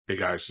Hey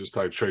guys, just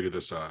thought I'd show you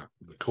this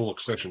the cool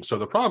extension. So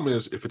the problem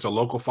is if it's a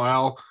local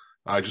file,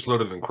 I just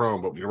loaded it in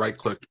Chrome, but when you right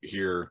click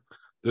here,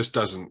 this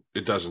doesn't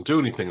do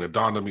anything. It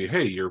dawned on me,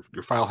 hey, your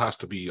file has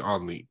to be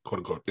on the quote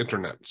unquote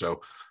internet.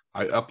 So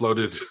I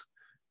uploaded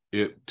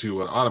it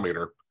to an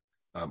Automator.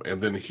 And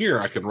then here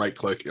I can right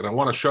click, and I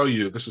want to show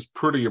you, this is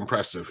pretty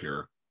impressive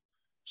here.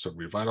 So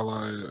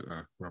revitalize,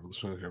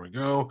 revolution, here we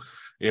go.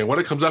 And what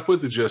it comes up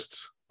with is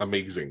just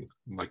amazing.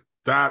 Like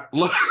that,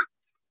 look.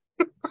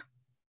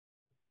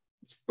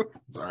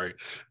 Sorry,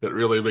 it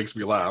really makes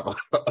me laugh.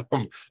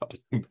 I'm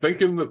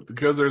thinking that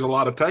because there's a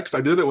lot of text,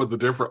 I did it with a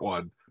different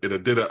one, and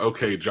it did an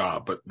okay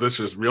job, but this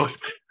just really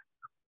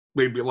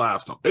made me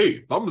laugh. So,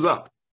 hey, thumbs up.